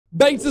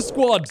Beta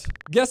Squad.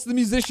 Guess the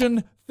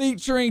Musician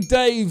featuring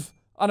Dave.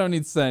 I don't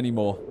need to say any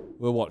more.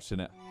 We're watching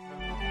it.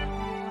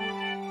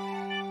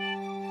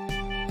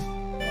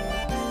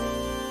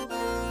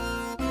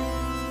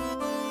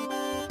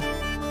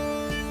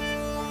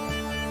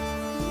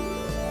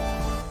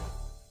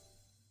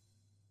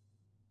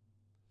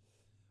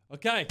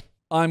 Okay,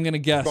 I'm gonna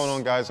guess. What's going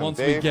on, guys? Once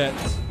Dave. we get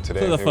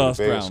Today to the I'm here first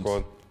with Beta round.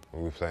 Squad,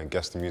 and we're playing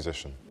Guess the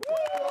Musician.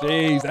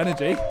 Jeez,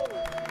 energy.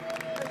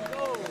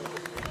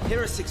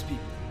 Here are 6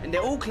 people, and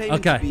they're all claiming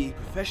to be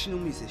professional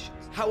musicians.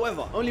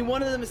 However, only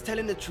one of them is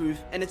telling the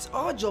truth, and it's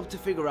our job to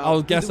figure out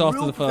I'll guess who the after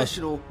real the first.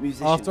 professional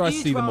musician. After I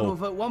see them all. We'll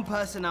vote one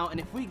person out, and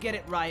if we get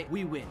it right,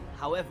 we win.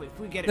 However, if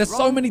we get it There's wrong,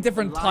 so many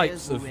different the liars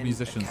types will of win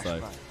musicians, the cash though.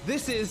 prize.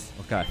 This is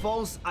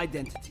false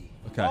identity.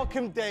 Okay.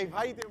 Welcome, Dave.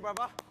 How you doing,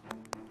 brother?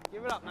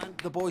 Give it up, man.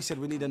 The boy said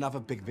we need another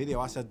big video.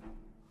 I said,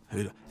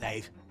 who?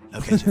 Dave.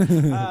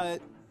 Location.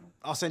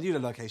 I'll send you the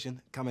location.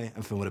 Come here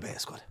and film with a Beta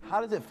Squad. How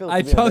does it feel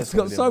to be Chuck's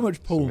got so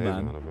much pull,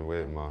 Amazing, man. I've been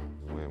waiting my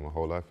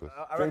whole life for this.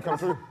 Dream come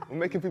true. We're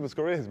making people's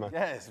careers, man.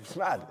 Yeah, it's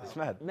mad. It's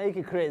mad.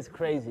 Making careers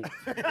crazy.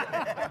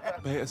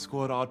 Beta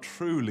Squad are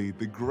truly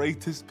the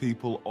greatest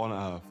people on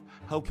earth.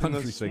 Helping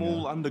a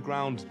small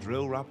underground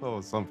drill rapper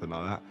or something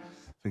like that.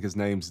 I think his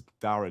name's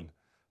Darren.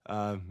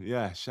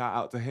 Yeah, shout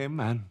out to him,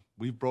 man.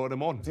 We brought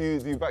him on. Do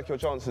you back your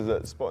chances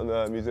at spotting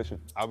the musician?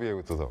 I'll be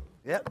able to tell.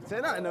 Yep, say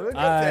that in a good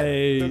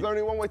There's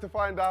only one way to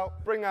find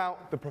out. Bring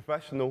out the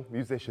professional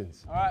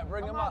musicians. All right,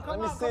 bring them up. Let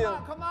me see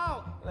them. Come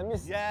out. Let me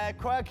see. Yeah,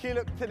 quirky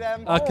look to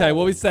them. Okay,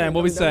 what we saying?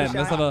 What we saying?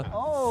 Let's have a.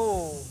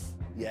 Oh.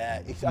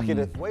 Yeah, he's okay.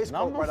 The way it's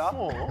called,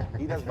 brother.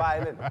 He does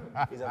violin.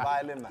 He's a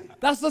violin man.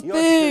 That's the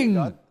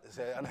thing.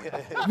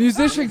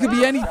 Musician could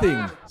be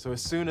anything. So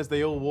as soon as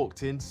they all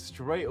walked in,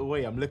 straight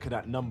away I'm looking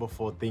at number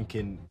 4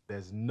 thinking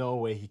there's no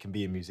way he can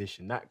be a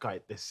musician. That guy,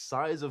 the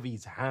size of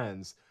his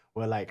hands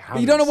were like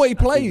hammers. You don't know what he We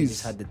plays.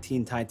 just had the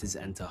Teen Titans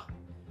enter.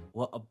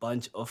 What a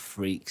bunch of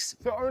freaks.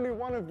 So only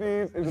one of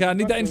these is Okay, I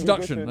need that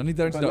introduction. I need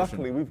that But introduction.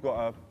 luckily, we've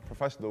got a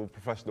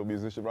professional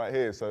musician right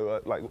here.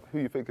 So, like, who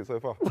are you thinking so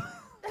far?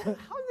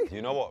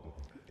 You know what?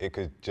 It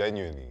could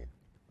genuinely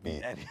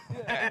be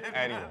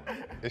anyone.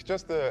 It's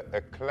just an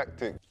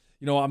eclectic.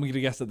 You know what? I'm going to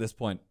guess at this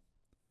point.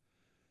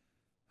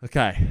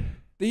 Okay.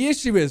 The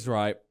issue is,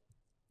 right,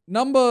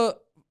 number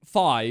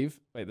 5,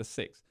 wait, there's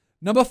 6.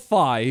 Number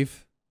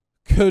 5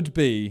 could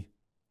be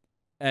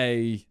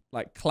a,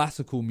 like,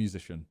 classical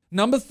musician.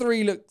 Number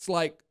 3 looks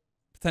like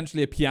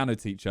potentially a piano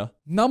teacher.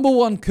 Number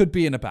 1 could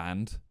be in a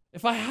band.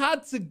 If I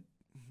had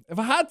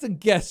to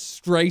guess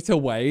straight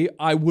away,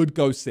 I would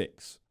go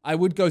 6. I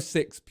would go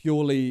 6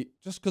 purely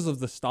just because of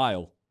the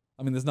style.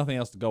 I mean, there's nothing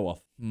else to go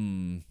off.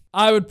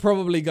 I would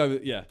probably go,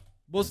 yeah.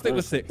 We'll stick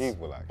with 6.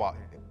 But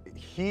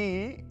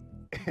he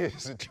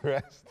is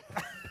dressed.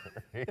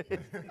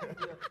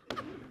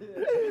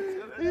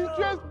 He's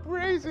dressed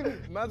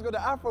brazen. Man's got the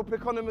Afro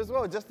pick on him as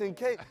well, just in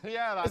case.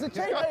 Yeah, like, It's a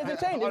chain,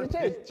 it's a chain, it's a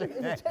chain. It's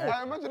a chain.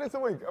 Imagine it's a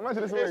wig.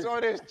 Imagine it's a wig. It's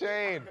on his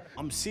chain.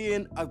 I'm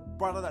seeing a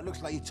brother that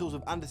looks like he chills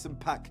with Anderson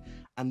 .Paak,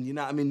 and you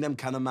know what I mean, them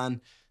kind of man,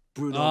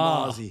 Bruno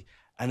Marzi.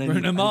 And then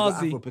Bruno he's got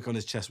Marzi. Afro pick on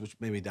his chest, which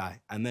made me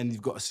die. And then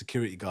you've got a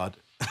security guard.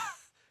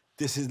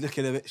 This is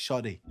looking a bit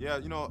shoddy. Yeah,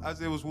 you know, as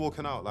they was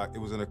walking out, like, it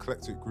was an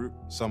eclectic group.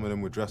 Some of them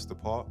were dressed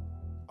apart,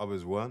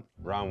 others weren't.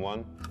 Round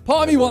 1.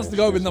 Part of me wants to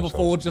go with number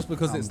 4 just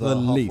because it's the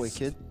halfway least.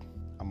 Kid.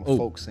 I'm a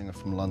folk singer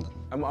from London.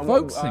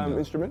 Folk singer?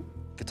 Instrument?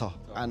 Guitar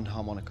and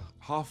harmonica.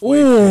 Halfway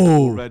Kid is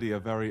already a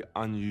very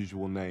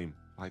unusual name.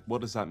 Like, what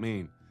does that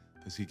mean?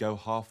 Does he go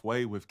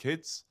halfway with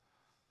kids?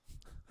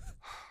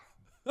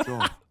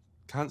 John,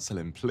 cancel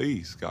him,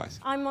 please, guys.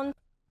 I'm on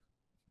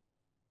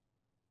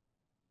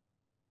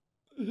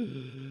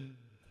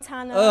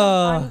Tanner.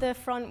 I'm the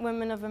front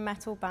woman of a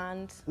metal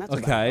band.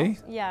 Okay.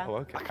 Yeah. Oh,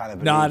 okay.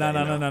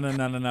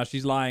 No.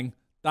 She's lying.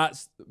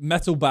 That's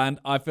metal band.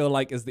 I feel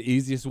like is the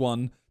easiest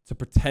one to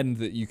pretend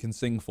that you can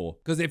sing for.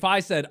 Because if I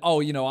said, oh,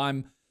 you know,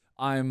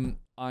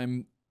 I'm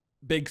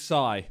Big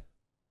Psy,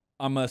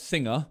 I'm a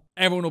singer,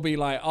 everyone will be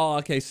like, oh,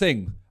 okay,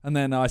 sing. And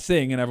then I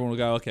sing and everyone will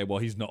go, okay, well,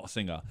 he's not a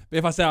singer. But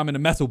if I say I'm in a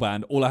metal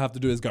band, all I have to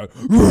do is go,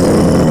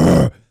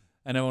 and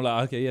everyone will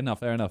like, okay, yeah, no,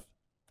 fair enough.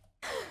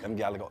 Them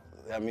gal got,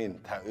 I mean,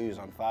 tattoos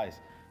on thighs.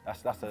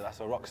 That's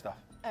a rock stuff.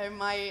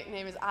 My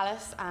name is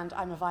Alice and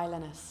I'm a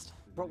violinist.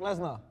 Brock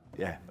Lesnar.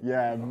 Yeah.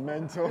 Yeah,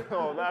 mental.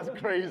 Oh, that's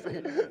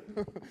crazy.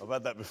 I've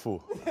had that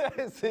before.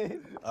 See?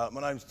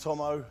 My name's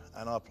Tomo,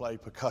 and I play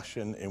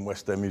percussion in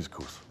West End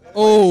musicals.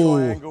 Oh.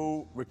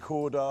 Triangle,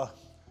 recorder,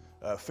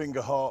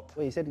 finger harp.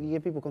 Wait, you said you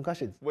give people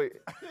concussions? Wait.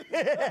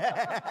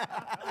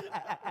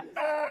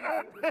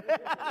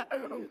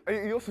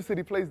 He also said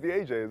he plays the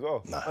AJ as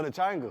well. On the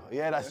triangle.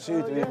 Yeah, that's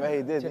true. To be fair,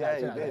 he did. Chill Yeah, out,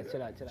 he chill out, did.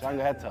 chill out, chill out.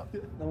 Triangle head top.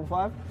 Number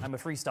 5? I'm a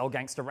freestyle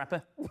gangster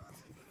rapper.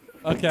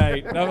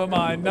 Okay, never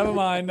mind. Don't know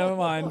why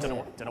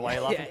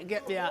you're laughing. Yeah,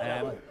 get me out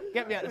that one.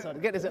 Get me out this one.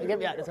 Get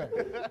me out this one.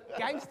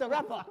 Gangster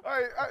rapper.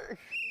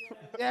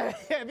 Yeah,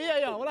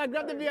 VAR. When I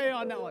grab the VAR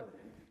on that one.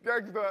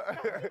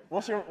 Gangster.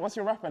 What's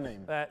your rapper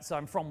name? So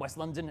I'm from West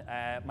London.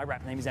 My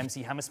rap name is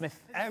MC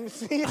Hammersmith.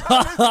 MC.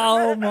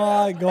 Oh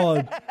my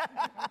God.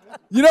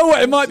 You know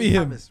what? It might be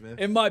him.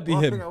 It might be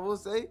One him. thing I will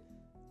say,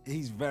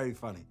 he's very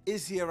funny.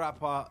 Is he a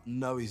rapper?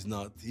 No, he's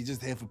not. He's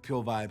just here for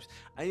pure vibes.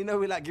 And you know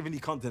we like giving you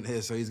content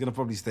here, so he's gonna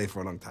probably stay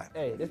for a long time.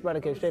 Hey, this brother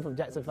came straight from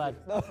Jackson 5.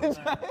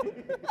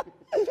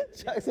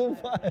 Jackson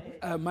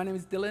 5. My name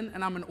is Dylan,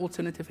 and I'm an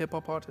alternative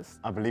hip-hop artist.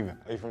 I believe it.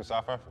 Are you from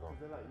South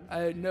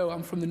Africa? No,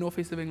 I'm from the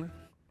northeast of England.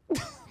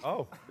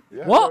 Oh.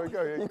 Yeah, What?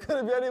 there we go. You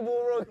couldn't be any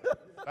more wrong.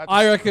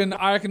 I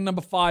reckon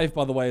number 5,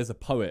 by the way, is a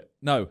poet.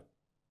 No.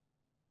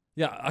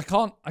 Yeah,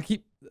 I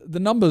keep the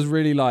numbers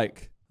really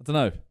like, I don't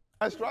know.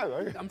 That's right,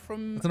 though. I'm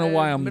from I don't know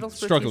why I'm Middlesbrough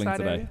struggling Teesside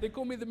today. area. They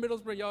call me the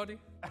Middlesbrough Yardie.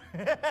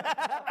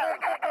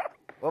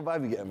 What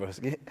vibe you getting, bro?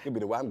 Could be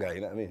the wham guy,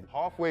 you know what I mean?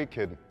 Halfway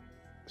Kid,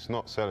 it's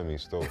not selling me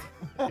still.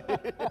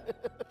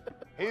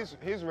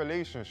 his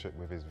relationship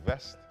with his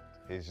vest,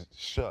 his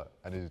shirt,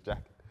 and his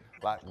jacket.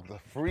 Like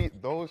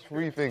those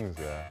three things,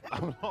 yeah.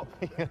 I'm not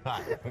being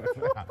like,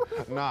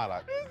 nah,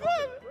 like.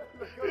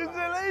 His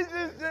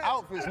relationship.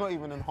 Outfit's not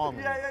even in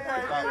harmony.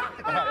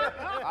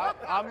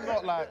 I'm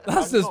not like.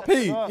 That's just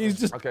Pete. He's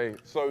just. Okay,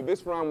 so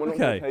this round we're not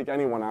going to take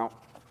anyone out.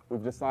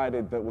 We've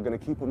decided that we're going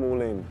to keep them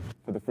all in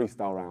for the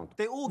freestyle round.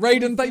 They all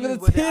Raiden, thank you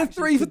for the tier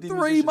 3 for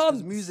 3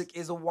 months. Music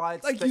is a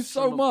wide Thank you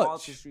so spectrum of much.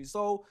 artistry.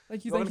 So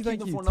Thank you, we're thank gonna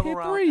you, keep thank them you. for another Tier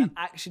round 3. and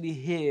actually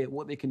hear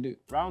what they can do.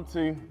 Round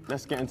 2,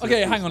 let's get into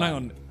Okay, the hang freestyle.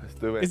 on. Let's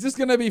do it. Is this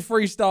gonna be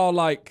freestyle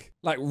like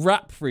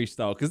rap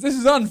freestyle? Because this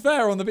is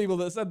unfair on the people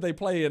that said they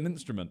play an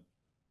instrument.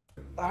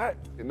 All right.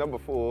 Number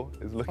 4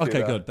 is looking.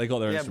 Okay, good. They got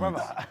their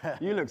instruments. Brother.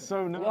 You look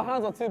so nervous. Your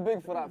hands are too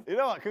big for that. You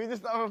know what? Can we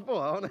just start with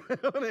 4? I want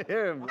to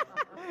hear him.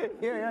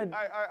 Yeah.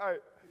 All right.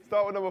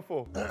 Start with number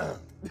 4.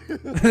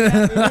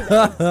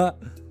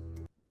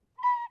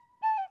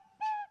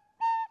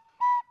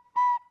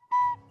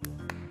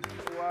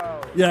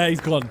 Wow. Yeah,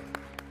 he's gone.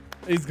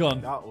 He's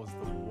gone. That was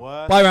the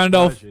worst Bye,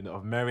 Randolph. version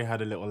of Mary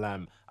Had a Little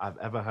Lamb I've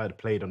ever heard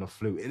played on a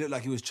flute. It looked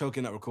like he was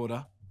choking that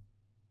recorder.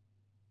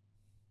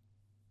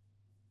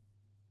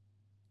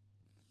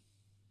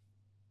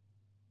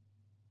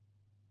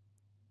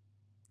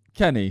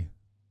 Kenny.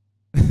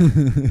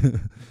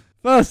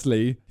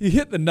 Firstly, he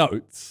hit the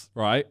notes,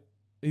 right?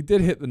 He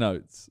did hit the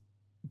notes.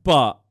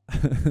 But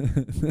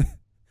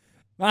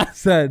man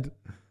said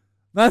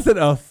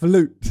a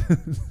flute.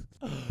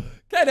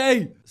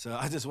 Kenny! So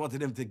I just wanted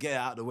him to get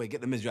out of the way,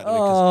 get the misery out of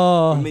the way.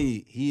 'Cause for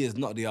me, he is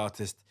not the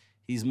artist.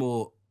 He's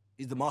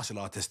the martial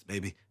artist,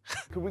 maybe.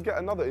 Could we get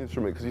another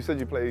instrument? Because you said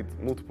you played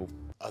multiple.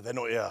 They're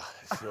not here.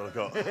 It's what I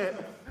got.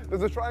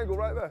 There's a triangle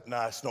right there.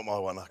 Nah, it's not my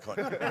one. I can't.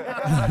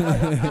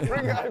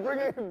 Bring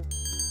it in.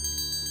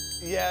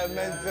 Yeah,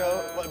 mental.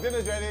 What,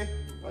 dinner's ready?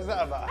 What's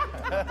that about?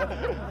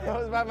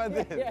 What's Batman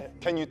doing?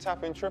 Can you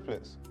tap in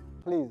triplets?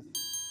 Please.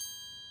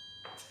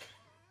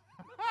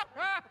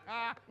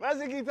 Why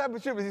does he keep tapping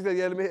triplets? He said,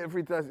 yeah, let me hit it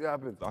 3 times, see what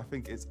happens. I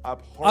think it's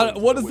abhorrent.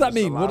 What does we're that just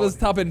mean? What does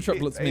allowing tap in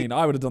triplets mean?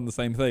 I would have done the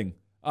same thing.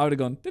 I would have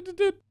gone.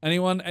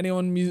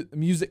 Anyone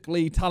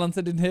musically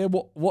talented in here?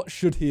 What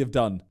should he have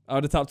done? I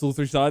would have tapped all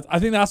 3 sides. I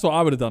think that's what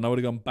I would have done. I would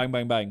have gone bang,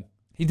 bang, bang.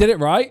 He did it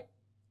right.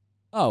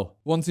 Oh,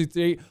 1, 2,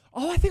 3.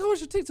 Oh, I think I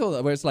watched a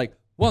TikTok where it's like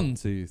 1,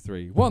 2,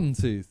 3, 1,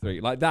 2,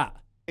 3, like that.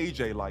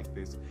 AJ like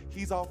this.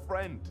 He's our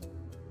friend.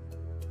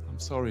 I'm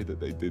sorry that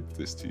they did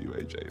this to you,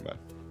 AJ, man.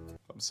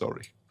 I'm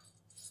sorry.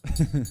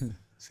 He's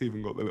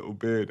even got the little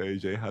beard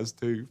AJ has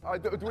too.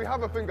 Do we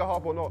have a finger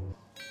harp or not?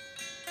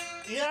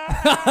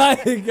 Yeah!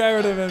 Get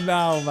rid of him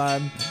now,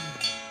 man.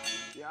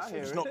 Yeah,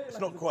 it's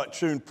not quite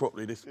tuned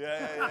properly. This.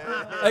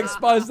 Yeah.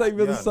 Expose thing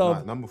with the sub.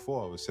 Like, number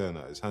 4, I was saying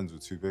that his hands were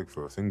too big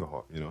for a finger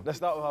harp, you know? Let's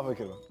start with Halfway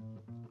Kid.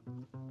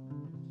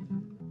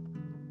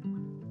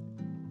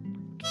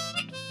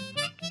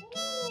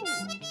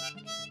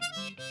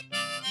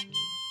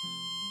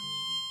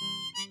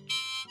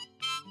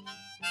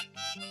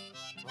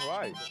 All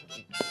right.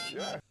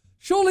 Yeah.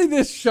 Surely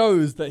this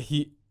shows that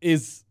he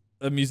is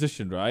a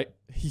musician, right?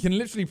 He can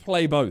literally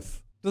play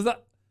both. Does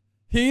that?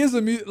 He is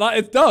like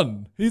it's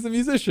done. He's a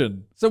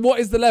musician. So what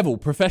is the level?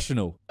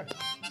 Professional.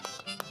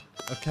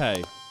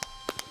 Okay.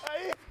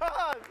 Hey,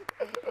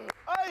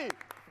 hey,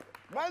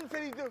 man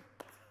said he's doing.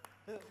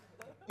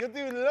 You're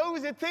doing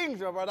loads of things,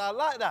 bro, brother. I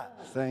like that.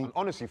 And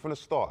honestly, from the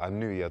start, I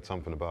knew he had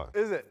something about it.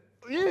 Is it?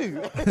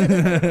 You?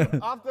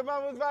 After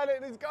man was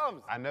violating his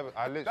gums. I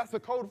literally. That's a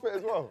cold fit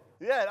as well.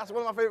 Yeah, that's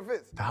one of my favourite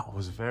fits. That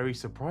was very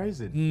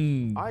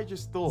surprising. I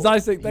just thought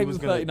Zysic, he thank was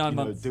you for going 39 to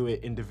months. do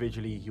it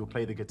individually. He'll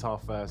play the guitar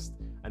first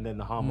and then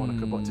the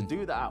harmonica, but to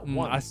do that at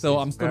once, I'm still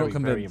is not very,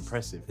 convinced. very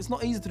impressive. It's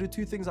not easy to do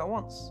 2 things at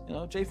once. You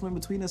know, Jay from In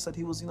Between Us said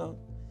he was,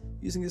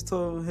 using his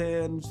toe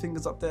here and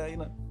fingers up there.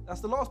 That's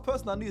the last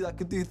person I knew that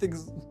could do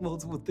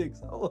multiple things.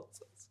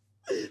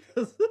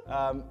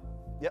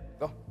 Yep,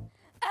 go.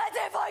 As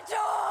if I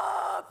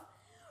jump!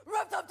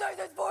 Ripped up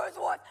Jason's voice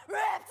once,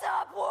 ripped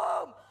up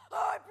womb!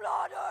 Her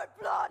blood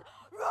runs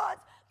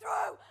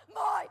through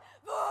my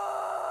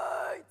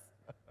veins!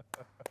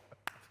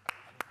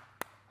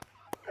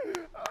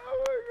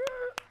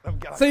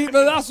 See,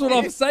 but that's what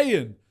I'm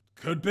saying.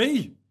 Could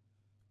be.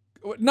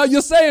 No,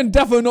 you're saying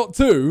defo not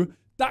 2.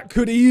 That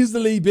could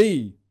easily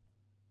be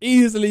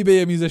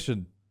a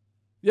musician.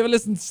 You ever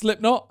listen to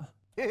Slipknot?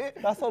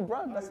 That's all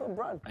Brad. That's all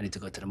Brad. I need to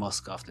go to the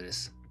mosque after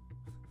this.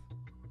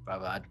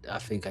 Brother, I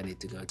think I need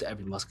to go to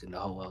every mosque in the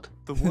whole world.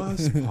 The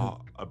worst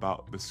part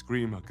about the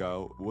Screamer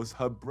girl was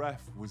her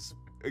breath was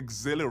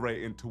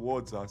exhilarating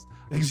towards us.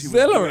 And she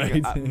was doing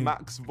it at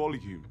max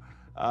volume.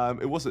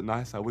 It wasn't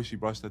nice. I wish she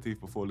brushed her teeth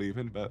before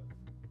leaving, but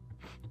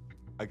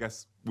I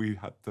guess we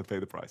had to pay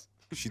the price.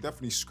 She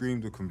definitely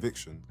screamed with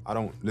conviction. I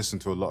don't listen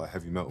to a lot of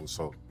heavy metal,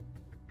 so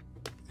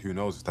who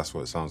knows if that's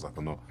what it sounds like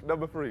or not.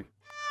 Number 3.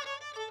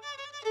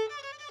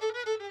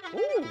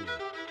 Ooh.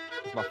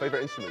 It's my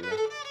favourite instrument, you know?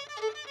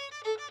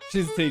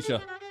 She's a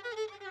teacher.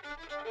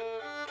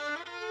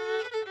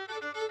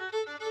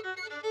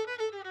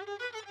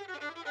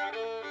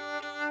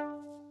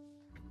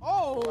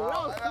 Oh,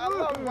 I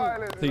love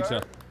violin.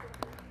 Teacher.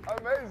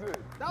 Amazing.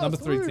 Number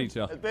 3,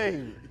 teacher.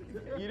 Dave,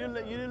 you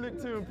didn't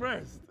look too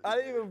impressed. I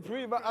didn't even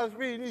breathe. I was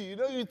reading you. You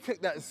know you took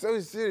that so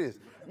serious.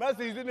 Man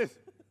said he's doing this.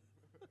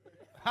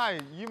 Hi,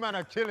 you man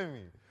are killing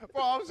me.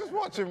 Bro, I was just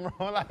watching,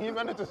 bro. Like, you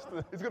man are just...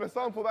 He's going to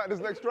sample that in his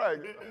next track.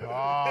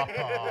 How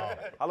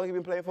long have you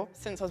been playing for?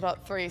 Since I was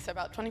about 3, so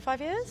about 25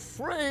 years.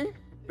 3?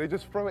 They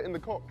just throw it in the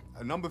cop.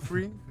 At number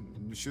 3,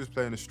 she was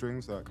playing the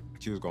strings, like,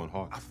 she was going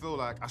hard. I feel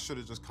like I should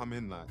have just come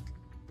in, like,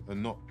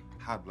 and not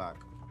had, like,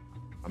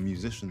 a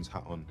musician's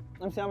hat on.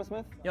 MC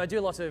Hammersmith? Yeah, I do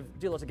a lot of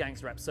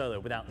gangster rap solo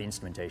without the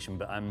instrumentation,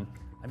 but I'm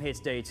here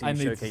today to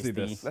showcase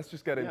the... Let's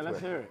just get into it. Let's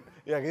hear it.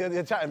 Yeah,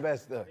 you're chatting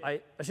best though.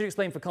 I should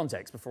explain for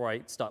context before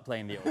I start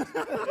playing the old.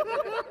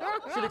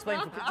 Should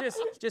explain for,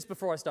 just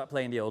before I start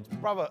playing the old.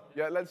 Brother.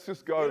 Yeah, let's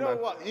just go, You know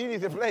man. what? You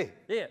need to play.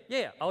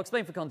 Yeah. I'll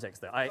explain for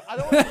context though. I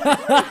don't want you to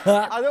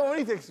explain. I don't want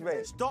you to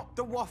explain. Stop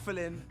the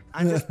waffling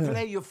and just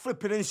play your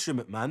flipping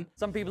instrument, man.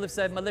 Some people have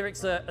said my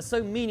lyrics are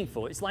so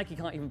meaningful, it's like you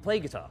can't even play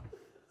guitar.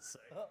 So.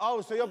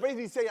 Oh, so you're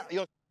basically saying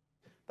you're...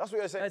 That's what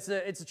you're saying?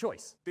 It's a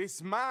choice.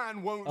 This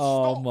man won't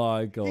Oh stop.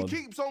 my God. He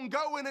keeps on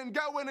going and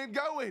going and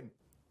going.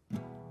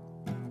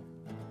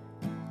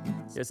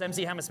 Yes,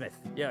 MC Hammersmith.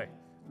 Yo,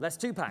 less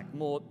 2-pack,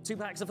 more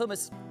 2-packs of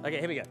hummus. Okay,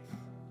 here we go.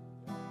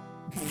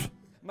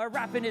 My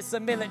rapping is so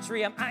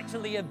military, I'm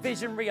actually a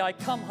visionary. I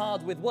come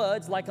hard with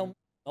words like I'm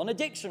on a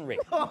dictionary.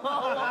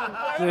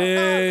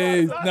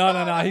 Jeez.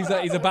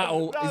 No. He's a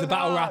battle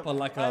rapper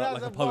like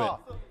a poet.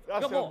 I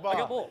got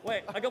more.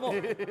 Wait, I got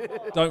more.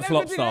 Don't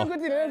flop star.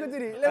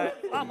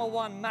 I'm a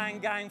one-man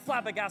gang,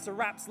 flabbergasted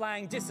rap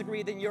slang.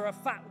 Disagree, then you're a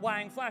fat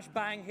wang.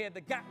 Flashbang, hear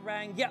the gat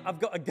rang. Yeah, I've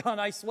got a gun,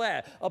 I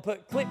swear. I'll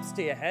put clips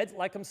to your head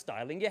like I'm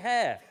styling your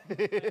hair.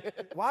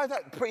 Why is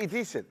that pretty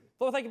decent?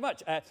 Well, thank you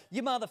much.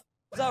 You mother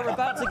are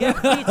about to get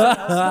beaten.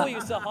 I'll score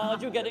you so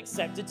hard you'll get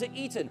accepted to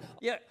Eton.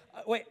 Yeah,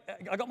 wait,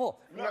 I got more.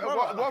 One more.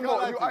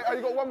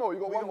 You got one more.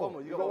 You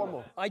got one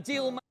more. I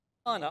deal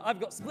marijuana. I've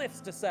got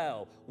spliffs to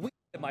sell. Weed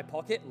in my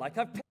pocket like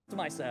I've pissed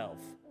myself.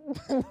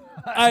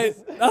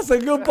 That's a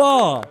good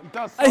bar.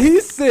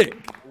 He's sick.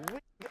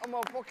 Weed in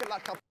my pocket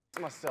like I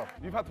pissed myself.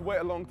 You've had to wait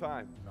a long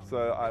time,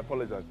 so I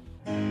apologize.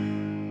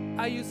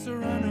 I used to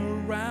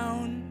run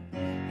around,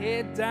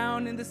 head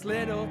down in this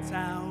little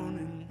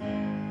town,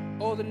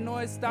 and all the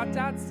noise stopped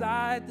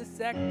outside the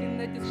second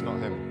that you not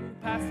him.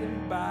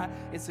 Passing by.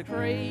 It's a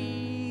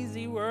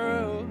crazy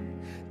world.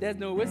 There's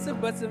no whistle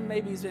buts and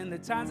maybes when the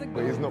times are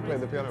But he's not playing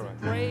the piano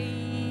right.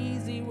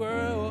 Crazy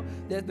world.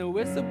 There's no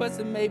whistle buts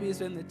and maybes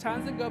when the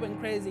times are going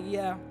crazy.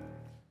 Yeah.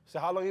 So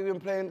how long have you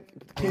been playing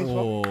keys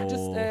for?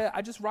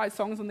 I just write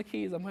songs on the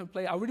keys. I'm gonna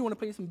play. I really want to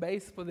play some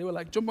bass, but they were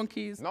like, jump on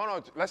keys.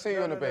 No, let's hear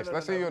you on the bass.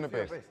 Let's hear you on the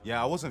bass.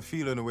 Yeah, I wasn't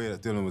feeling the way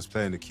that Dylan was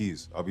playing the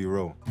keys, I'll be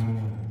real.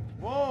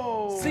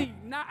 Whoa! See,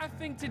 now I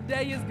think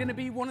today is gonna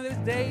be one of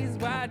those days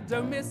where I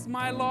don't miss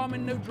my alarm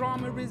and no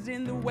drama is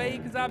in the way,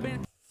 because I've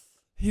been...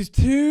 He's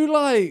too,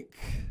 like...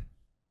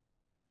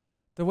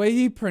 The way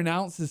he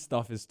pronounces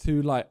stuff is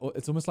too, like...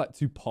 It's almost like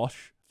too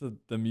posh for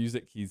the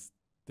music he's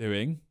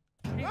doing.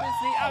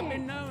 Previously, I've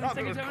been known to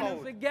take a turn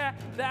and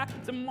forget that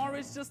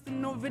tomorrow's just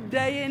another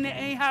day and it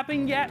ain't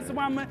happened yet. So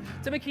I'ma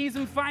take my keys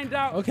and find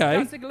out. Okay.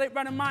 Got a cigarette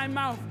running my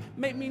mouth.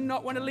 Make me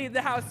not want to leave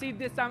the house. See,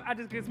 this time I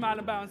just get smile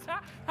and bounce.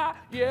 Ha, ha,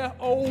 yeah.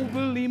 Oh,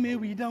 believe me,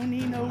 we don't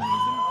need no reason.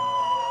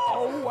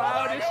 Oh,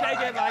 wow, to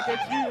shake it like a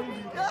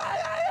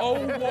cheerleader.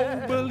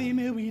 Oh, believe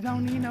me, we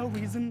don't need no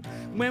reason.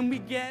 When we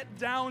get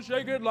down,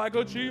 shake it like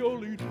a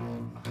cheerleader.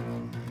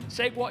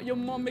 Shake what your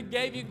mama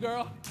gave you,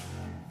 girl.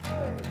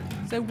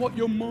 Say what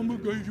your mama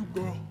gave you,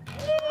 girl.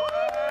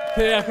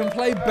 Okay, I can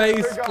play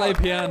bass, play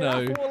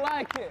piano. That's more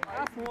like it.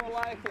 That's more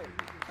like it.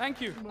 Thank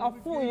you. I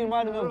thought you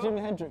reminded me of Jimi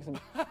Hendrix.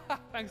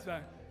 Thanks,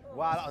 man.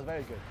 Wow, that was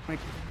very good.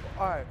 Thank you.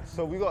 All right,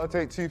 so we got to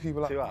take two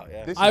people out. Two out,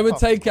 yeah. I would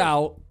take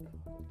out...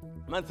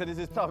 Man said this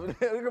is tough. Look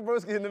at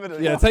Broski in the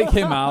middle. Yeah, take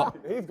him out.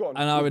 He's gone.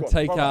 And I would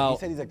take out... He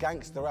said he's a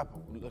gangster rapper.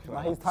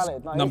 Nah, he's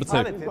talented. Nah, Number he's 2.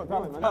 Talented. He's got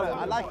talent, man.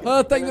 I like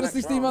it. Thank you for the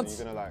 16 months.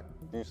 You're gonna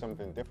do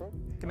something different?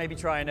 Can maybe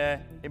try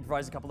and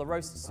improvise a couple of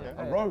roasts.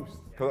 Yeah. A roast?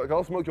 Can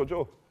I smoke your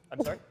jaw?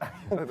 I'm sorry?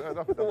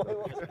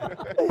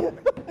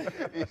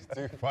 He's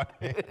too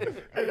funny.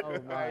 Oh,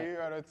 man. You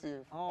are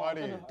too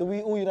funny. Do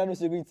we all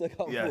unanimously agree to take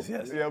out Yes, four?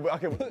 yes. Yeah,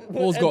 but okay.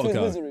 Four's got to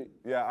go. Misery.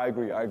 Yeah, I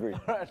agree.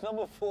 Alright,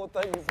 number 4,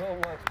 thank you so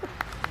much.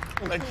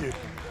 Thank you.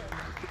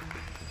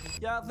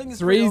 Yeah, I think it's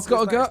Three's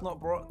got to go. It's not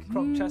Brock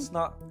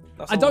Chestnut.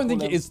 I don't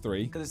think it is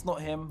 3. Because it's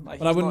not him. Like,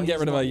 but I wouldn't get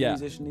rid of her yet.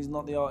 Musician, he's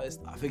not the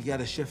artist. I think he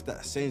had a shift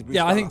at Sainsbury's.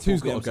 Yeah, I think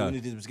 2's got to go. All he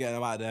did was get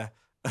him out of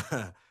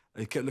there.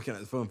 He kept looking at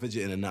the phone,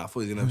 fidgeting and that. I thought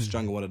he was going to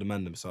strangle one of the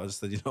men, so I just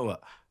said, you know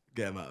what?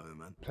 Get him out of it,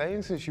 man.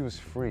 Playing since she was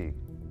 3.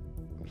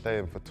 I'm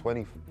playing for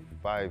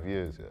 25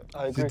 years,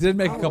 yeah. She did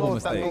make a couple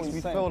of That mistakes.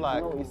 makes me feel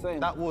like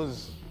that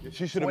was...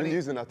 She should have been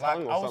using her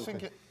tongue or I was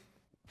something.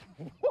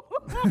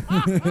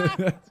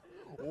 thinking...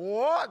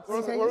 What? We're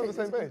on the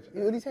same page.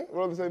 What did he say?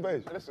 We're on the same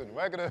page. Listen,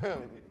 we're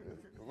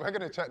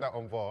gonna check that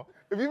on VAR.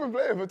 If you've been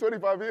playing for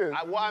 25 years.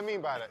 What I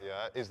mean by that,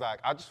 yeah, is like,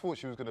 I just thought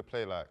she was gonna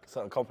play like...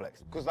 Something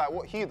complex. Because like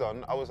what he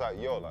done, I was like,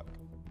 yo, like...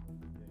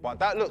 But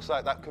that looks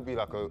like that could be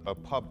like a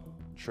pub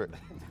trick.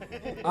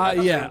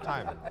 Yeah.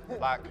 Time.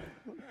 Like,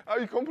 how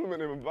you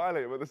compliment him and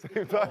violate him at the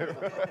same time?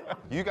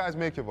 You guys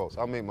make your votes,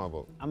 I'll make my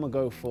vote. I'm gonna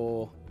go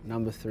for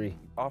number 3.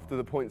 After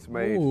the points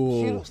made.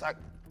 Ooh. She looks like,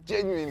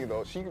 genuinely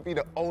though, she could be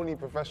the only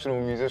professional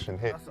musician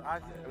here.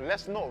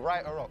 Let's not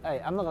write her up.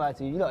 Hey, I'm not gonna lie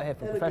to you, you're not here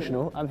for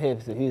professional, I'm here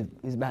for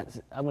who's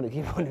bad. I'm gonna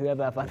keep on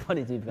whoever I find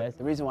funny to first.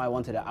 The reason why I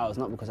wanted her out is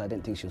not because I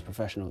didn't think she was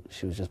professional,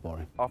 she was just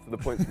boring. After the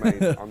points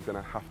made, I'm going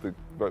to have to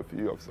vote for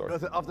you, I'm sorry.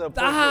 After the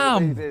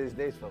Damn! it's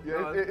Dave's fault.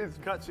 Yeah, it's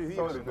catchy. She's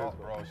not,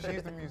 bro.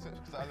 She's the musician.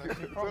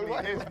 She probably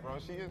is, bro.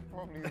 She is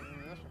probably the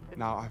musician.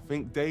 Now, I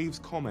think Dave's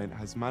comment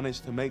has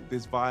managed to make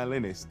this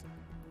violinist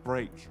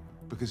break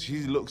because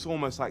she looks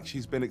almost like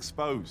she's been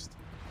exposed.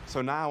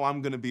 So now I'm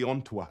going to be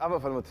onto her. I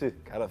vote for number 2.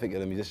 I don't think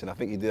you're a musician. I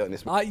think you do it in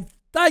this.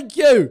 Thank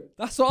you.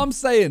 That's what I'm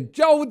saying.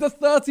 Joel with the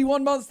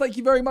 31 months. Thank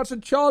you very much.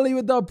 And Charlie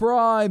with the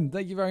prime.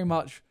 Thank you very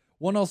much.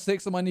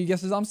 106 on my new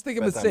guesses. I'm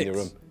sticking with 6.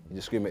 You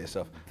just scream at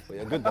yourself. But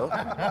you're good though.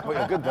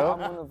 I'm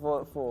gonna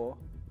vote for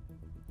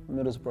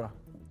Middlesbrough.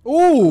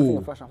 Ooh.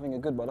 I think you're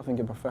good, but I don't think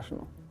you're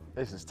professional.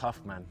 This is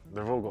tough, man.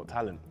 They've all got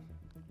talent.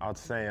 I'd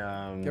say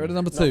get rid of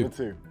number 2. Number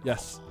 2.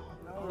 Yes.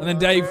 And then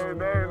Dave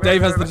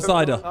has the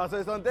decider. Oh, so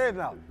it's on Dave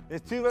now.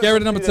 It's 2 votes. Get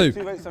rid of number 2.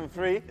 2 votes and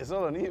 3. It's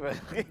all on you, man.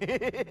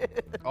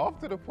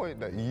 After the point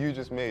that you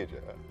just made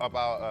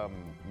about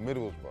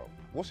Middlesbrough,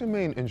 what's your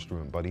main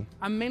instrument, buddy?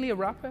 I'm mainly a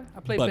rapper. I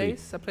play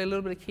bass, I play a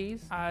little bit of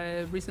keys.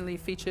 I recently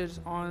featured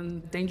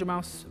on Danger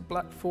Mouse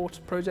Black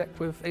Fort project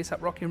with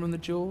A$AP Rocky and Run the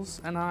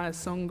Jewels, and I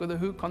sung the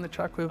hook on the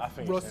track with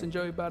Ross and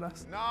Joey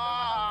Badass. Nah,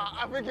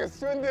 I think you're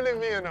swindling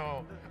me, you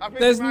know.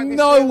 There's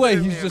no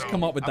way he's just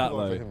come up with that,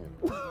 though.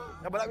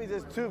 Yeah, but that means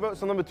there's 2 votes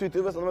on number 2,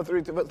 2 votes on number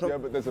 3, 2 votes on... Yeah,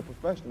 but there's a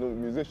professional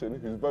musician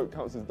whose vote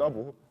counts as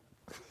double.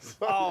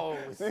 Oh,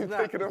 so you've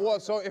taken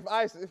what? So if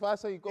I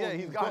say go, yeah,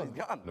 he's gone.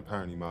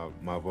 Apparently,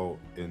 my vote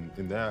in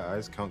their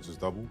eyes counts as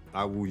double.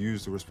 I will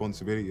use the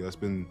responsibility that's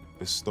been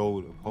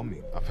bestowed upon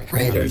me.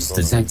 Raiders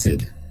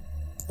detected.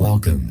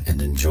 Welcome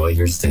and enjoy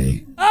your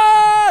stay.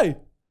 Hey!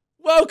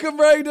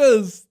 Welcome,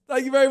 Raiders.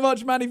 Thank you very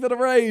much, Manny, for the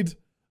raid.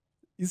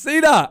 You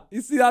see that?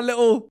 You see that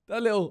little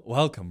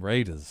welcome,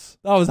 Raiders.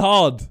 That was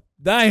hard.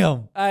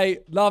 Damn.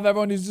 Hey, love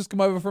everyone who's just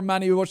come over from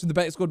Manny. We're watching the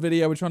Beta Squad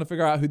video. We're trying to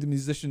figure out who the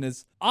musician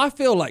is. I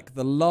feel like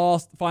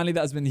finally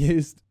that has been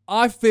used.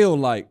 I feel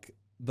like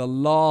the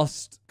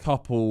last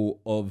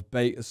couple of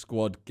Beta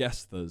Squad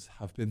guesters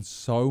have been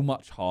so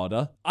much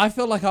harder. I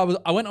feel like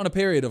I went on a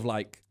period of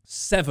like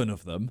 7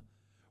 of them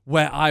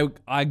where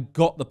I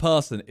got the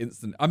person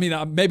instant. I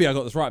mean, maybe I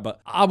got this right,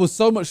 but I was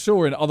so much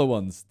sure in other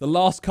ones. The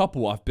last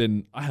couple I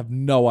have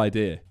no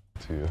idea.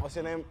 What's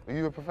your name? Are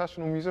you a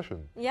professional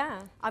musician? Yeah,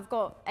 I've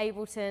got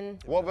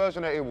Ableton. What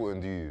version of Ableton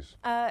do you use?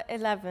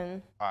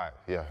 11. Alright,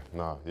 yeah,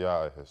 no, you're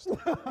out of here.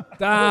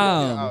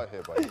 Damn. You're out of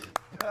here, buddy.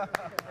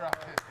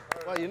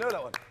 Well, you know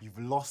that one. You've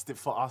lost it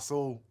for us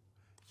all.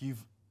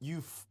 You've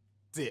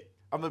f***ed it.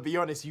 I'm gonna be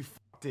honest, you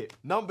f***ed it.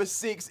 Number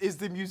 6 is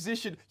the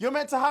musician. You're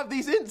meant to have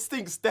these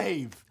instincts,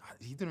 Dave.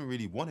 He didn't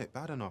really want it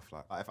bad enough.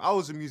 Like if I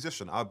was a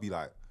musician, I'd be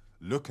like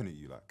looking at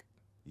you like,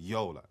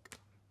 yo, like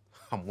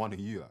I'm one of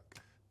you, like.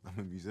 I'm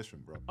a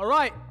musician, bro. All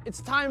right,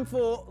 it's time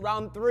for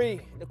round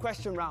 3, the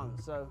question round.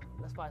 So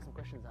let's fire some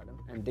questions at them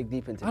and dig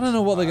deep into it. I don't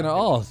know what they're going to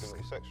ask.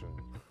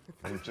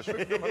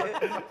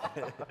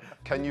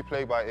 Can you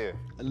play by ear?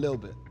 A little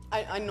bit.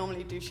 I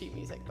normally do sheet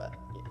music, but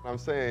yeah. I'm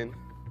saying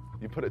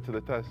you put it to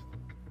the test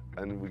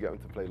and we get them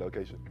to play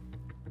location.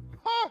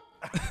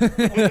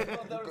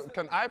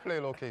 Can I play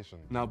location?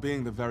 Now,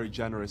 being the very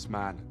generous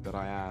man that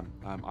I am,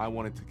 I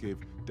wanted to give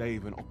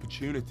Dave an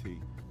opportunity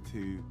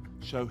to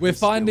show We're his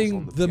finding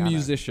skills on the the piano.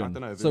 musician. I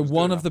don't know if it So was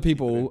one good of the enough to keep it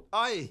people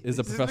in. is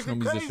a professional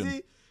musician.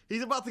 Crazy.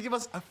 He's about to give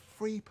us a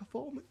free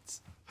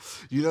performance.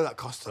 You know that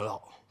costs a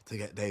lot to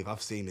get Dave.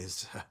 I've seen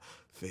his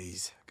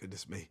fees.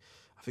 Goodness me.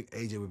 I think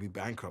AJ would be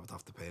bankrupt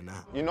after paying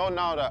that. You know,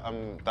 now that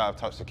I've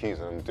touched the keys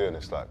and I'm doing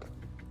this, like,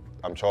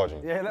 I'm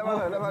charging. Yeah, let me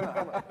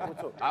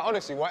know.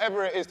 Honestly,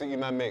 whatever it is that you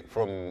man make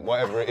from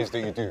whatever it is that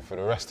you do for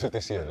the rest of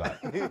this year, like,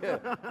 it's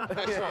not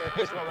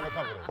gonna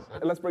cover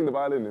this. Let's bring the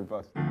violin in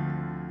first.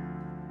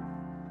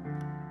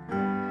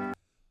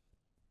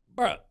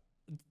 Bruh,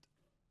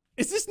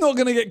 is this not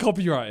gonna get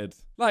copyrighted?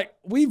 Like,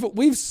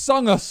 we've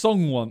sung a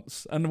song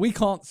once and we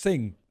can't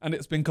sing and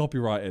it's been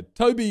copyrighted.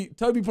 Toby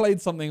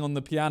played something on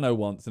the piano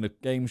once in a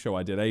game show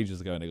I did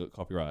ages ago and it got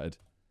copyrighted.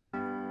 All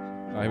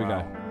right, here we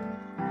go.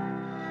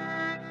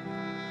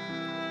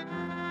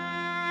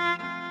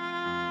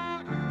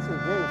 This is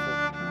beautiful.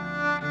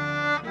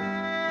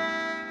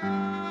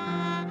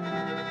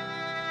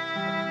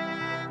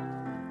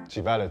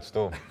 She's valid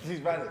still. She's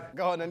valid.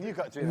 Go on, then you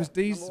got to. It was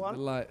decent, but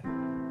like.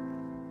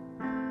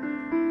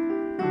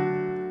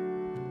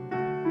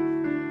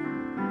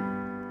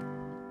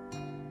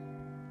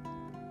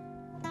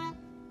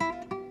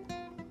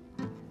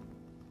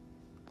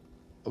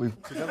 Are we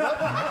together?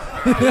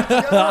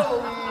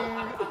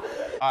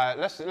 All right,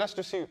 let's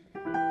just see.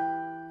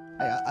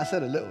 Hey, I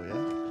said a little, yeah?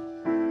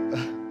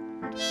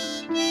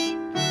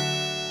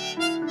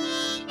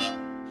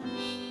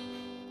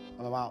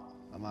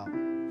 I'm out.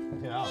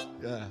 You're out.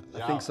 Yeah,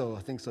 You're I think out.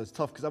 so. It's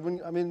tough because I'm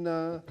in.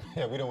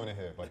 Yeah, we don't want to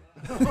hear it, buddy.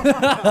 Send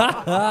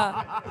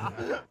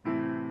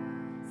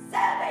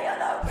me your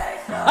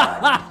location.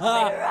 Be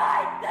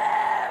right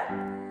there.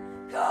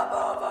 Come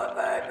over,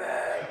 baby.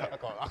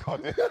 I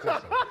can't do this.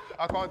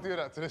 I can't do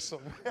that to this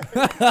song.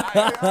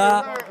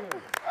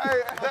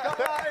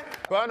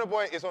 Burna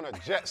Boy is on a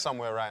jet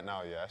somewhere right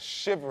now, yeah,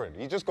 shivering.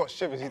 He just got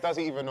shivers. He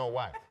doesn't even know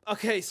why.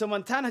 Okay, so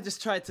Montana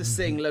just tried to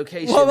sing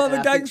Location. What about the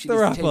and I think she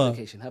gangster needs to change rapper?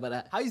 Location. How about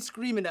that? How you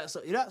screaming that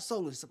song? You know, that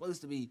song is supposed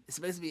to be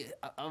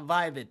a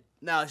vibing.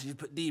 Now she's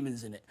put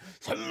demons in it.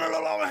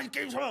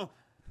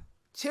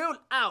 Chill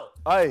out.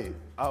 Hey,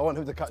 I want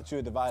him to catch you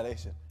with the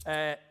violation.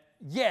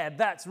 Yeah,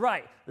 that's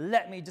right.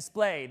 Let me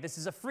display. This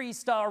is a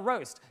freestyle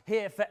roast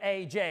here for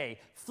AJ.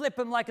 Flip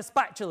him like a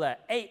spatula.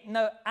 Ain't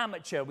no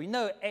amateur. We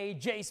know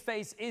AJ's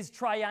face is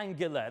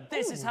triangular.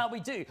 This is how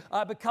we do.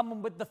 I become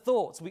him with the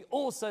thoughts. We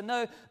also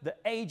know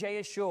that AJ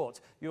is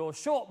short. You're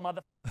short,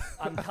 mother.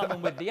 I'm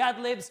coming with the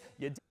ad-libs.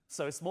 You're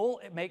so small,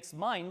 it makes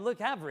mine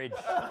look average.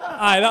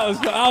 Aye, that was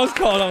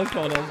cold.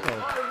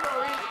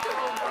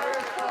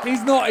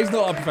 He's not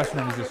a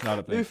professional musician, I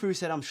don't believe. Luther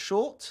said I'm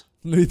short.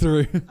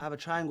 Luther. I have a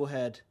triangle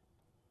head,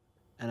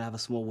 and I have a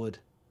small wood.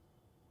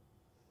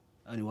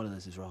 Only one of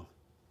those is wrong.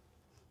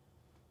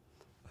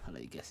 I'll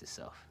let you guess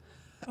yourself.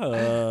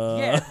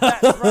 Yeah,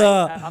 that's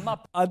right. I'm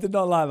up I did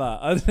not like that.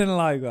 I didn't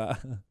like that.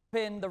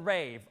 in the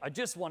rave. I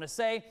just want to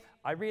say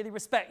I really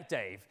respect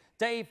Dave.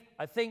 Dave,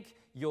 I think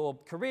your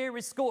career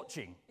is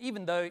scorching,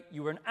 even though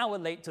you were an hour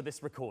late to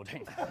this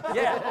recording.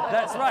 Yeah,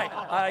 that's right.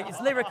 It's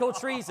lyrical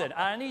treason.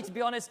 I need to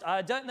be honest,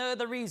 I don't know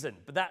the reason,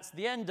 but that's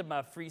the end of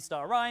my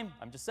freestyle rhyme.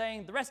 I'm just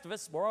saying the rest of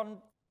us were on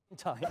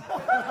time.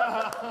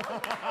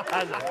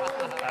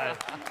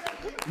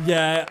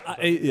 Yeah.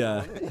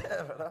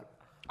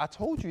 I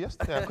told you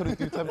yesterday I couldn't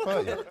do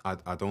 10:30.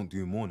 I don't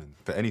do morning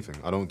for anything.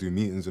 I don't do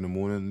meetings in the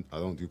morning. I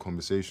don't do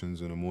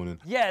conversations in the morning.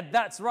 Yeah,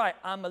 that's right.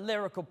 I'm a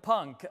lyrical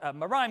punk.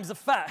 My rhymes are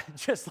fat,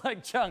 just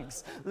like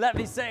chunks. Let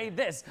me say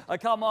this. I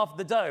come off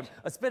the dome.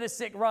 I spit a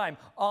sick rhyme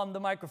on the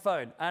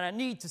microphone. And I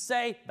need to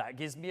say, that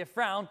gives me a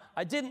frown.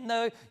 I didn't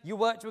know you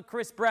worked with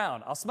Chris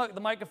Brown. I'll smoke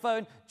the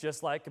microphone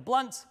just like a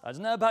blunt. I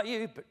don't know about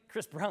you, but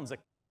Chris Brown's a...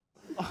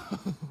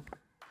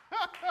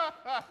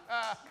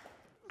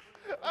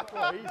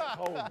 Oh, he's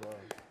cold, bro.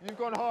 You've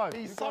gone hard.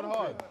 You've gone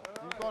hard.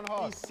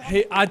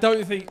 I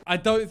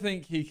don't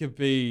think he could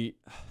be.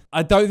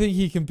 I don't think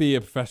he can be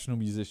a professional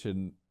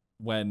musician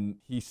when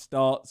he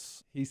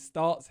starts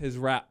his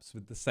raps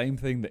with the same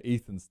thing that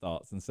Ethan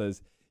starts and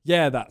says,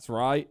 "Yeah, that's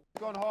right."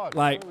 He's gone hard.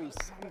 Like,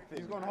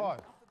 he's gone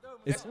hard.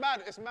 It's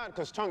mad,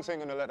 because Chunks ain't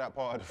gonna let that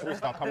part of the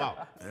freestyle come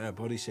out. Yeah,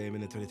 body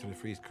shaming in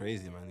 2023 is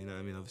crazy, man. You know what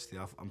I mean? Obviously,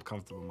 I'm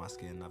comfortable in my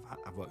skin.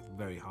 I've worked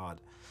very hard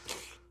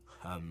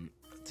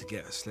to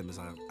get as slim as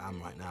I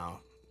am right now.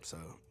 So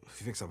if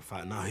he thinks I'm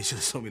fat now, he should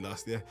have saw me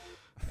last year.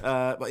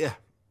 But yeah,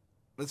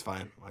 that's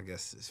fine. I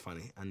guess it's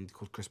funny. And he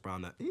called Chris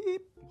Brown that.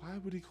 Why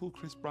would he call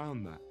Chris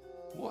Brown that?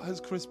 What has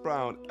Chris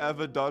Brown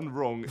ever done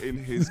wrong in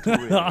his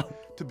career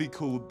to be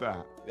called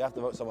that? We have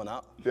to vote someone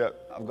out. Yeah.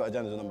 I've got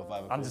agenda number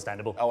 5.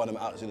 Understandable. I want him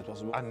out as soon as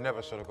possible. I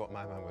never should have got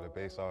my man with a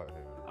bass out of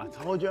here. I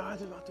told you, I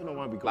don't know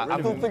why we got Like,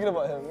 rid of him. Thinking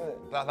about him,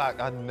 innit? Like,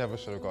 I never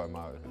should have got him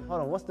out of here.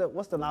 Hold on,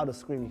 what's the loudest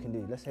scream you can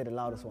do? Let's hear the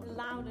loudest one.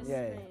 Loudest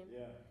Yeah. scream.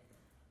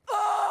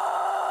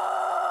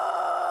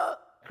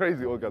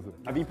 Crazy orgasm.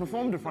 Have you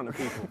performed in front of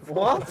people?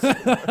 What?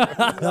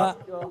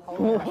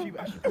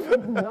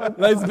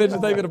 Ladies and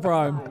gentlemen, David of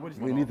Prime.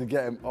 We need to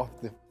get him off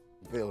the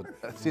field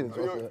as soon as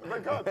possible. I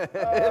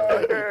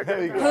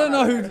don't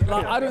know who.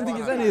 Like, I don't think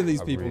it's any of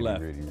these people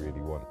left. I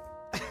really want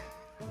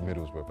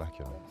Middlesbrough back,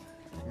 you know.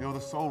 You're the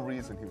sole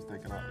reason he was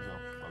taken out as well.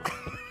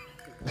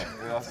 Yeah,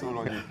 that's all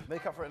on you.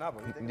 Make up for an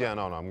album. Yeah,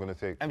 no, I'm gonna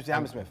take MC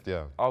Hammersmith.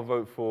 Yeah. I'll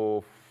vote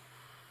for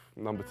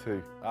number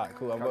 2. All right,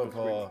 cool. I'm voting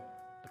for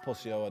the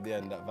pussy at the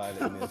end that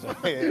violated me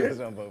as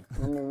well.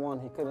 Number 1,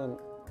 he couldn't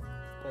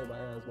play by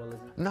ear as well as.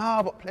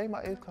 Nah, but playing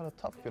my ear is kind of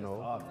tough, you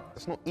know.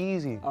 It's not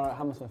easy. All right,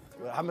 Hammersmith.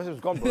 Hammersmith's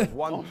gone, bro.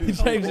 1, 2, He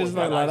changed his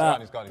vote like that.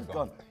 He's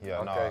gone. Yeah,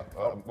 Okay.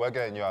 no, we're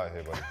getting you out of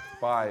here, buddy.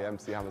 Bye,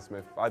 MC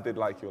Hammersmith. I did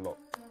like you a lot.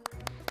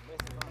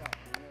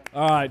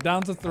 All right,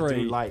 down to 3. I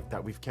do like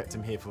that we've kept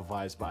him here for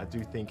vibes, but I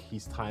do think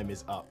his time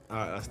is up. All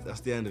right,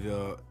 that's the end of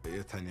your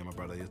tenure, my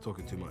brother. You're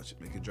talking too much,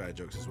 making dry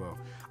jokes as well.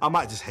 I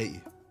might just hate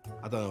you.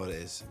 I don't know what it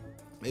is.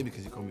 Maybe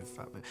because you call me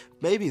fat man.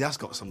 Maybe that's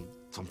got something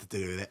to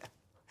do with it.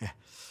 Yeah.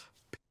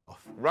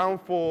 Round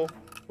 4,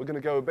 we're going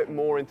to go a bit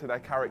more into their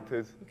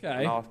characters Okay.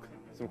 and ask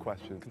some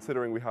questions.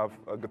 Considering we have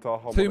a guitar,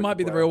 2 might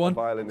be the real one.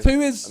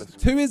 2 is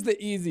the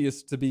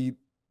easiest to be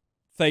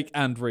fake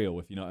and real,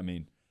 if you know what I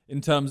mean. In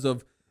terms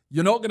of,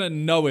 you're not going to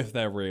know if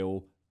they're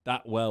real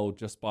that well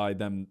just by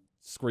them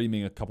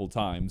screaming a couple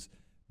times.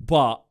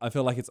 But I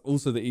feel like it's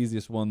also the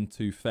easiest one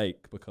to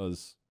fake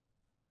because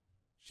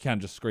you can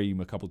just scream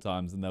a couple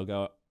times and they'll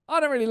go, I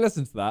don't really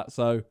listen to that,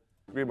 so...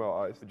 Greenwell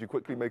Eyes, did you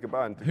quickly make a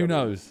band? Who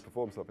knows?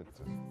 Perform something?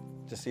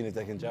 Just seeing if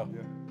they can gel.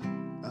 Yeah.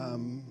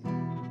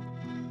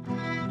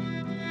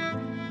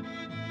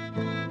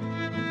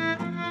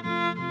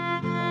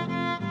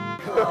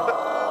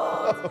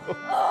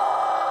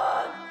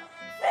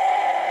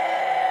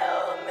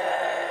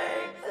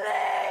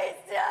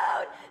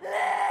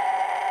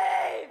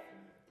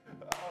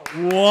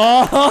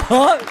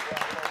 What?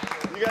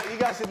 You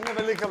guys should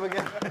never link up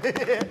again.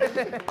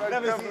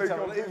 Never see each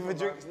other, not even for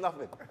drinks,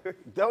 nothing.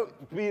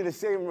 Don't be in the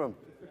same room,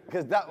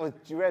 because that was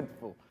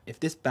dreadful. If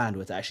this band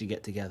were to actually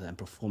get together and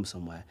perform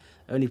somewhere,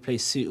 the only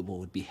place suitable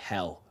would be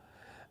hell,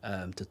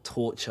 to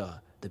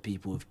torture the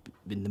people who've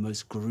been the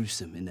most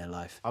gruesome in their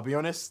life. I'll be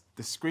honest,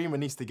 the screamer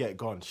needs to get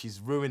gone. She's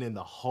ruining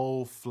the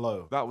whole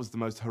flow. That was the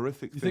most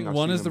horrific thing think I've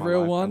one seen is in the my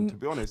real life, one? and to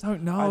be honest, I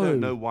don't I don't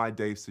know. know why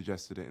Dave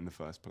suggested it in the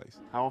first place.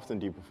 How often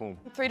do you perform?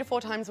 3 to 4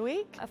 times a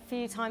week. A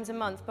few times a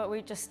month, but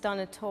we've just done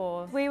a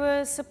tour. We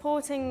were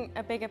supporting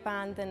a bigger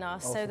band than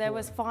us, so there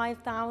was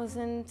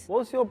 5,000.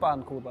 What's your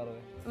band called, by the way?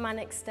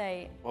 Manic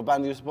State. What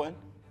band are you supporting?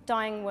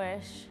 Dying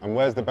Wish. And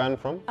where's the band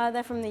from?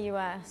 They're from the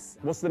US.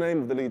 What's the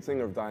name of the lead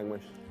singer of Dying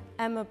Wish?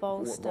 Emma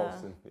Bolster.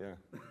 Bolston, yeah.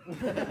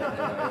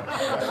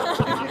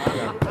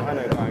 I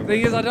know Dying Thing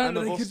Wish. is, I don't Emma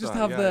know, they could Foster, just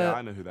have yeah, the... Yeah,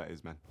 I know who that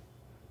is, man.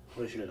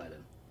 What does she look like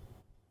then?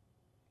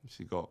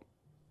 She got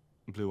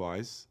blue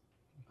eyes,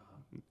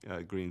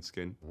 green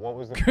skin. What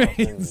was the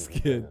Green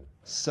skin.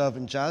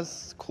 Serving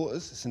Jazz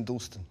Quarters, it's in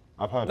Dalston.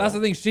 I've heard That's the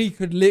thing, she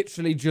could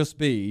literally just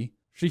be...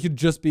 She could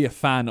just be a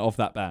fan of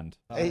that band.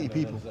 80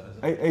 people.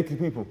 80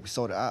 people. We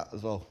sold it out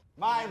as well.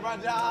 My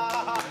brother!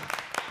 Yeah.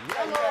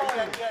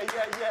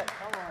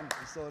 Come on.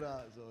 We sold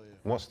out as well, yeah.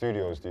 What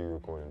studios do you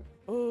record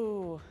in?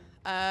 Ooh.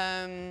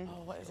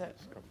 What is it?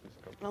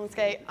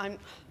 Longskate. I'm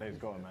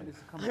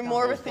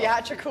More of a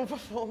theatrical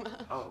performer.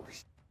 Oh.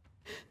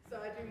 So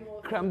I do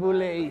more. Creme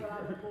brulee.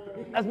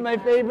 That's my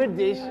favorite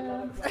dish.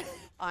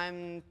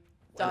 I'm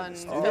done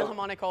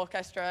Philharmonic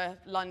Orchestra,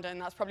 London.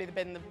 That's probably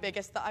been the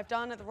biggest that I've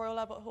done at the Royal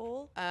Albert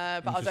Hall. But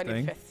I was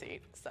only the 5th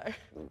seat, so.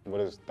 What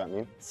does that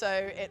mean? So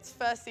it's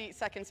first seat,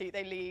 second seat.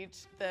 They lead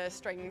the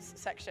strings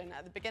section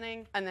at the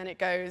beginning, and then it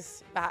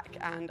goes back.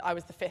 And I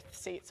was the 5th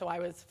seat, so I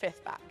was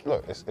 5th back.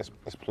 Look, it's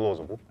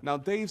plausible. Now,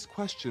 Dave's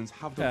questions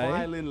have the Okay.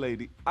 violin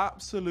lady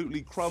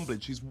absolutely crumbling.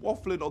 She's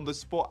waffling on the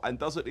spot and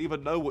doesn't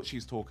even know what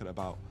she's talking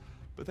about.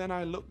 But then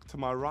I look to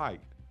my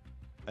right,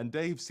 and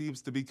Dave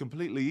seems to be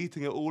completely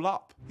eating it all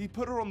up. He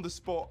put her on the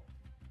spot,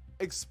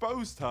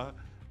 exposed her,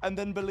 and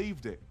then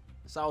believed it.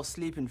 So I was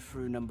sleeping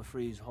through number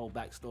 3's whole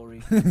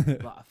backstory,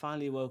 but I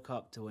finally woke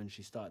up to when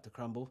she started to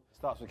crumble.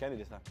 Starts with Kenny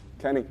this time.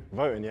 Kenny.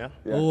 Voting, yeah?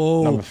 Yeah.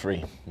 Oh. Number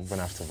 3. I'm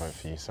gonna have to vote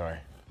for you, sorry.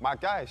 My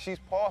guy, she's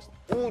passed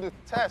all the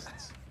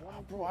tests.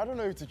 Wow, bro, I don't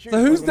know who to choose.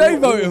 So who's Dave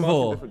voting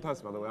for? Different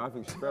tests, by the way. I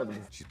think she's failed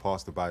them. She's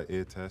passed the by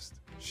ear test.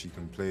 She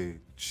can play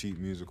sheet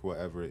music,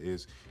 whatever it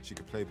is. She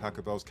could play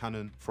Pachelbel's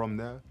Canon from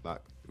there.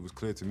 Like, it was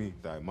clear to me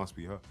that it must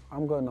be her.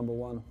 I'm going number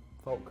 1.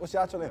 Folk. What's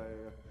your actual name?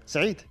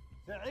 Saeed.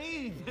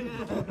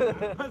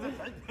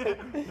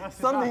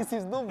 Suddenly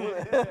his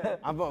number.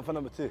 I'm voting for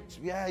number 2.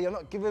 Yeah, you're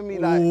not giving me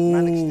like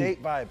Manic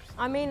State vibes.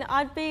 I mean,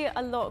 I'd be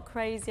a lot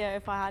crazier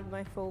if I had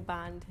my full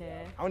band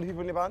here. How many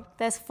people in your band?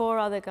 There's 4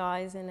 other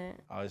guys in it.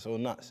 Oh, it's all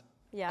nuts.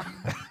 Yeah.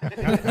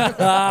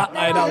 That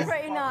They're all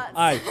pretty nuts.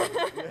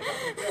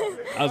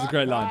 That was a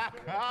great line.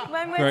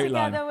 When we're Great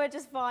together, line. we're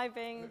just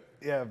vibing.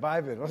 Yeah,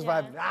 vibing. What's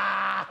Yeah. vibing?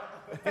 Ah!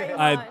 Pretty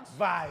I- much.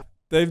 Vibe.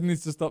 Dave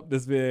needs to stop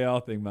this VAR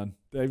thing, man.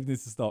 Dave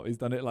needs to stop. He's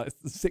done it like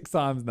 6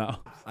 times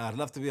now. I'd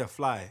love to be a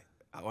fly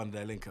at one of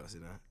their link-ups, you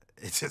know?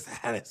 It's just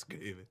hella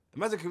screaming.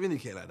 Imagine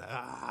communicating like that.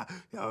 Ah,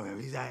 yo, where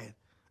we saying?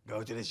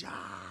 Go to the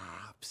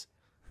shops.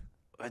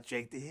 What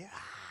drink to here?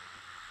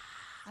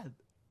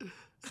 It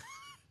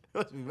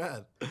must be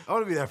mad. I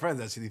want to be their friends,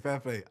 actually,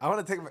 fair play. I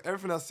want to take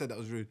everything else said that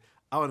was rude.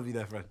 I want to be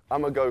their friend.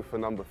 I'm gonna go for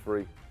number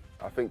 3.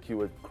 I think you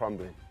were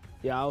crumbling.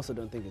 Yeah, I also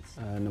don't think it's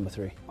number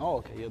 3. Oh,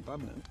 okay, you're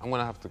done then. I'm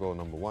gonna have to go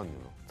number 1, you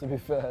know. To be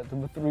fair,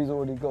 number 3's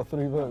already got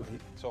 3 votes.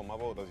 So my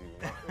vote doesn't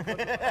even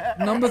matter.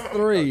 Number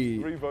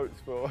 3. 3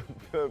 votes for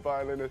the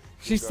violinist.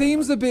 She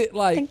seems a bit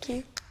like... Thank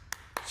you.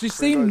 She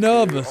seemed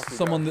nervous for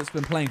someone that's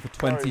been playing for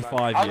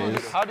 25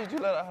 years. How did you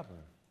let that happen?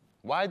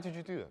 Why did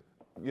you do that?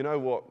 You know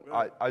what?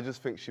 I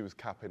just think she was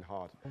capping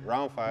hard.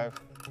 Round 5,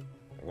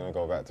 I'm gonna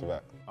go back to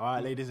back. All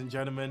right, ladies and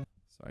gentlemen.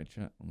 Sorry,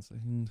 chat. 1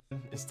 second.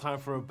 It's time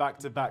for a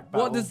back-to-back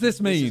battle. What does this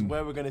mean? This is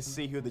where we're going to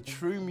see who the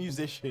true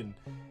musician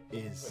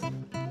is.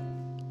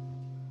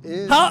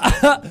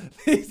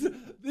 These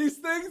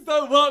things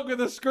don't work with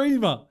a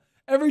screamer.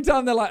 Every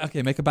time they're like,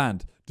 okay, make a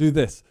band. Do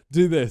this.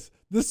 Do this.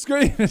 The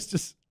scream is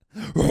just...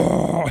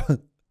 Viniac,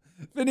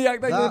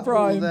 thank you for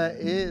Prime. All that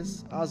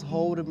is, I was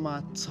holding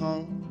my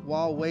tongue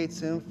while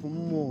waiting for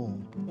more.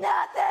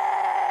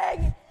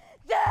 Nothing!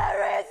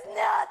 There is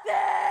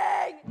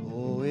nothing!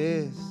 Oh,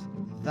 is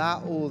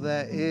that all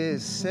that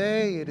is?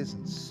 Say it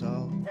isn't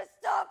so. To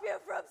stop you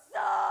from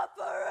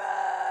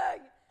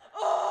suffering!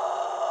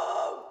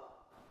 Oh!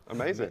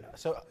 Amazing.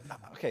 So,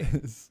 okay,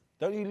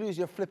 don't you lose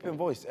your flipping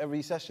voice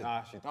every session?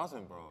 Nah, she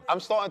doesn't, bro. I'm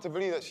starting to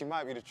believe that she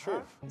might be the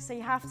truth. So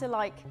you have to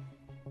like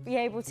be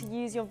able to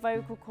use your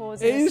vocal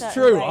cords. It in a is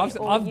certain true. way, I've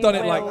or you done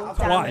it will like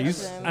damage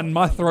twice, them. and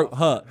my throat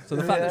hurt. So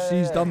the fact that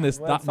she's done this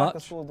that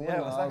much. Yeah,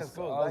 I was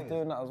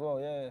doing that as well,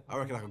 yeah. I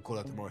reckon I could call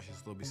her tomorrow. She'll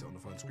still be sitting on the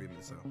phone screaming.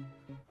 So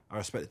I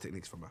respect the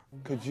techniques from her.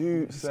 Could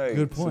you say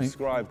good point.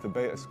 subscribe to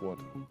Beta Squad?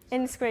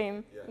 In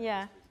Scream,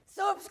 yeah.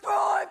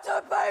 Subscribe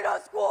to Beta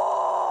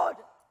Squad!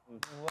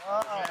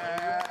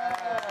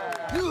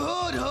 You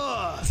heard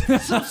her!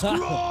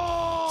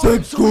 Subscribe!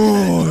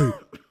 Subscribe!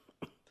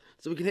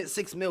 So we can hit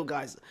 6 mil,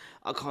 guys.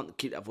 I can't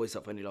keep that voice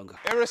up any longer.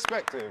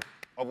 Irrespective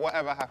of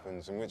whatever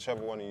happens and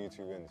whichever one of you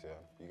two wins, yeah,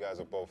 you guys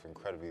are both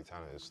incredibly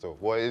talented still.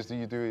 What it is that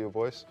you do with your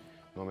voice,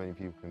 not many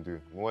people can do.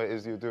 What it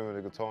is that you're doing with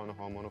a guitar and a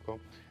harmonica,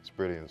 it's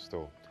brilliant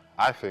still.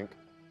 I think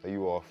that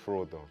you are a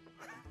fraud though.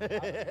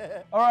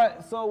 All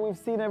right, so we've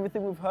seen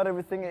everything, we've heard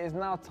everything. It is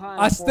now time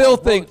I for still our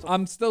think votes.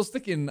 I'm still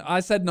sticking. I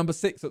said number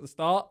 6 at the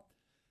start.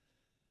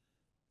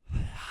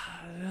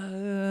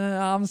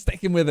 I'm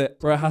sticking with it,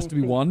 where it has to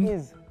be 1.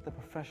 Is the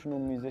professional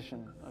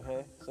musician,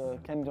 okay? So,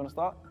 Ken, do you want to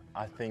start?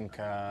 I think...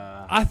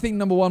 I think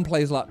number 1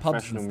 plays like pubs and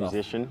professional stuff.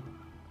 musician.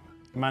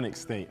 Manic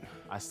State.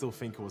 I still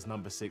think it was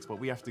number 6, but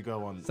we have to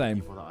go on Same.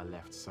 the people that are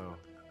left, so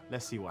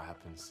let's see what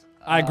happens.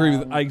 I agree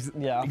with I think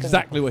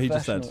exactly what he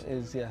just said. professional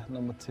is, yeah,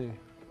 number 2.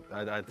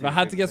 If I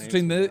had to guess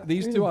between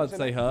these two, I'd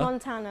say her.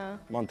 Montana.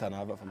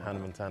 Montana, I vote for Hannah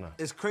Montana.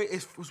 It's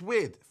crazy. It's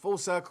weird. Full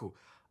circle.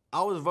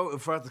 I was voting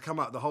for her to come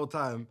out the whole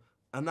time,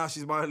 and now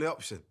she's my only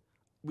option.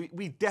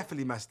 We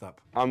definitely messed up.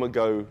 I'm gonna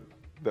go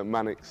that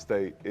Manic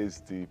State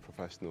is the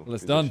professional. Well,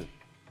 it's musician. done.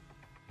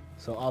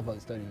 So our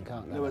votes don't even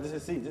count. No, but this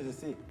is C, this is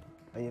C.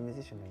 Are you a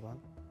musician, Ivan?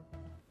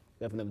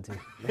 We have number 2.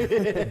 I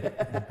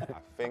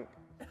think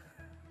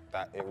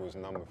that it was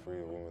number 3,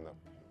 the woman that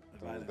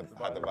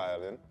had the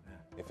violin.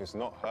 If it's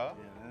not her,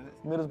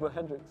 Middlesbrough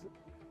Hendrix.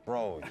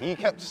 bro, he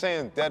kept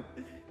saying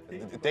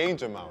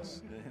Danger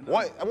Mouse.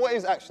 What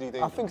is actually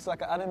Danger? I think it's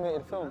like an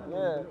animated film.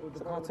 Yeah,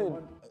 it's a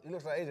cartoon. He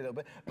looks like AJ a little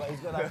bit, but he's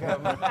got like he's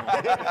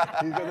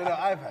got a little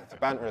iPad.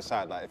 Banter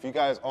aside, like if you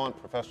guys aren't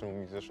professional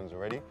musicians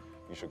already,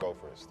 you should go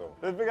for it still.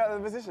 Let's pick out the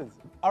musicians.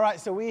 All right,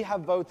 so we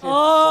have voted.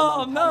 Oh,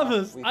 for I'm Montana.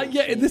 nervous. We think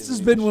Yeah, she this is has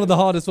a been one of the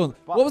hardest ones.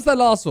 But- What was their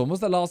last one? What was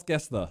their last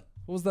guess there?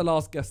 What was their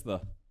last guess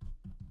there?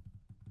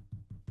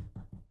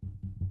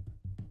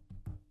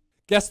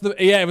 Guess the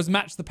it was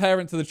match the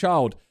parent to the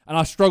child, and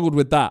I struggled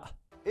with that.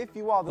 If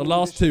you are The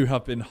last musician, 2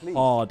 have been please.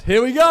 hard.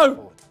 Here we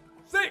go.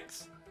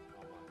 6.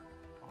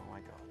 Oh my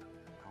god.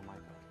 Oh my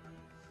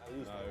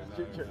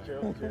god.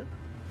 Chill.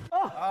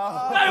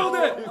 Nailed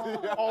it.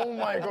 Oh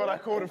my god, I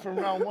called it from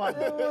round 1.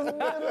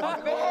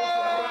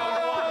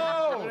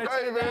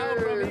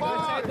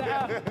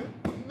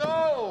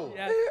 No!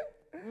 Yes.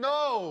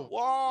 No!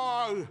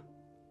 Whoa!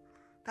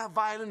 That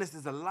violinist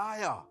is a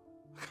liar.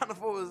 I kind of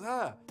thought it was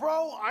her.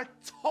 Bro, I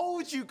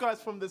told you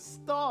guys from the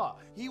start.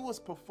 He was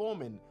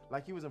performing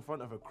like he was in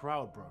front of a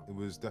crowd, bro. It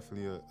was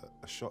definitely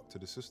a shock to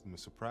the system, a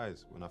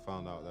surprise when I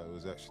found out that it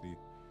was actually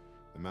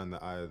the man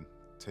that I had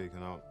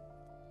taken out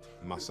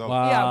myself.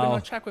 Wow. Yeah, I've been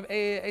on track with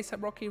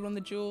A$AP Rocky, Run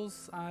the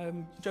Jewels,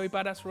 Joey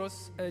Badass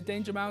Ross.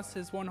 Danger Mouse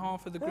is one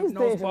half of the group. Who's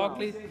Knowles Danger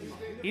Barkley. Mouse?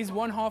 He's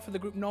one half of the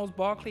group. Knowles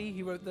Barkley.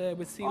 He wrote there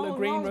with CeeLo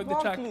Green. Knowles Wrote the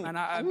track, Barkley. and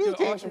I knew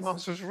Danger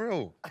Mouse was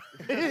real.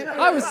 I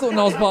always thought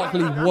Knowles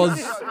Barklly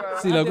was I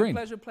CeeLo had the Green.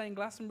 pleasure of playing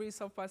Glastonbury,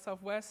 South by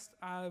Southwest.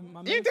 My You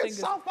main did thing is-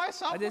 South by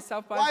South? I did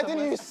South by Why Southwest.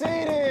 didn't you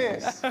say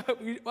this?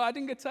 Well, I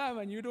didn't get time,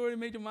 man. You'd already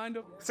made your mind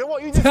up. So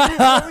what you just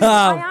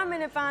I am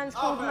in a band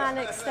called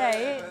Manic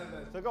State.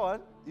 So go on.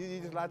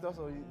 You just lied to us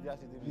or you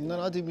actually do music? No,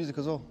 I do music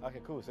as well. Okay,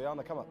 cool. So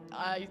Yana, come up.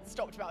 I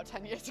stopped about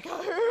 10 years ago.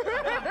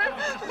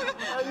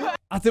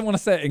 I didn't want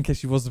to say it in case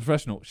she was a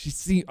professional.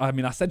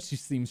 I said she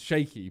seems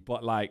shaky,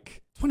 but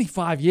like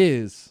 25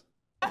 years.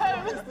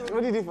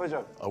 What do you do for a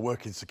job? I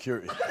work in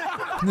security.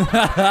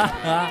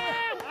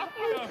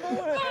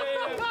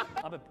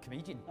 I'm a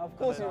comedian. Of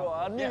course you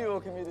are. I knew you were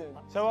a comedian.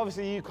 So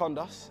obviously you conned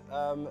us.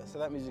 So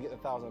that means you get the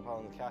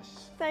 £1,000 cash.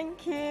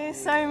 Thank you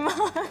so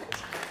much.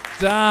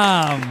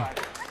 Damn.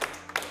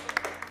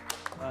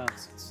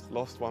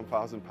 Lost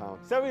 £1,000.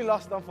 So we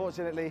lost,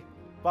 unfortunately.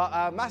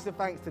 But massive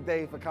thanks to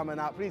Dave for coming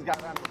out. Please get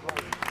a round of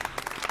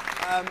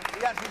applause.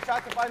 He actually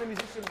tried to find a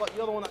musician, but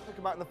you're the one that took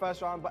him out in the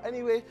first round. But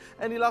anyway,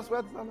 any last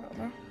words on that,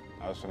 bro?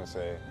 I was trying to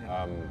say,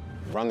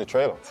 run the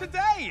trailer.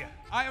 Today,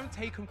 I am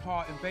taking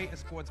part in Beta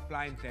Squad's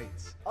blind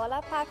dates.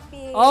 Hola,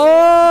 papi.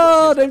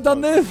 Oh, they've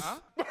done this. Huh?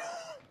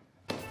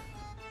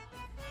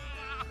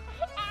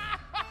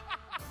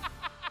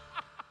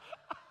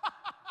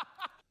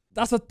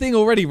 That's a thing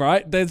already,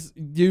 right? There's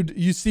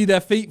you see their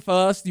feet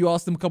first, you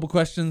ask them a couple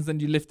questions, then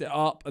you lift it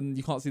up and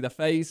you can't see their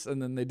face,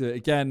 and then they do it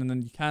again, and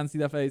then you can see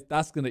their face.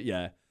 That's gonna,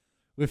 yeah.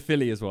 With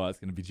Philly as well, it's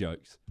gonna be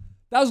jokes.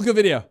 That was a good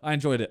video. I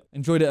enjoyed it.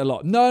 Enjoyed it a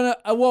lot. No,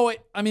 well,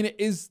 I mean, it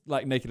is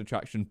like Naked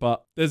Attraction,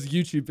 but there's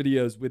YouTube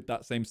videos with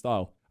that same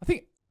style. I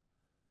can't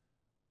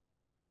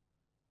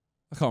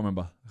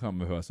remember. I can't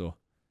remember who I saw.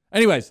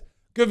 Anyways,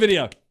 good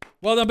video.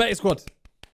 Well done, Beta Squad.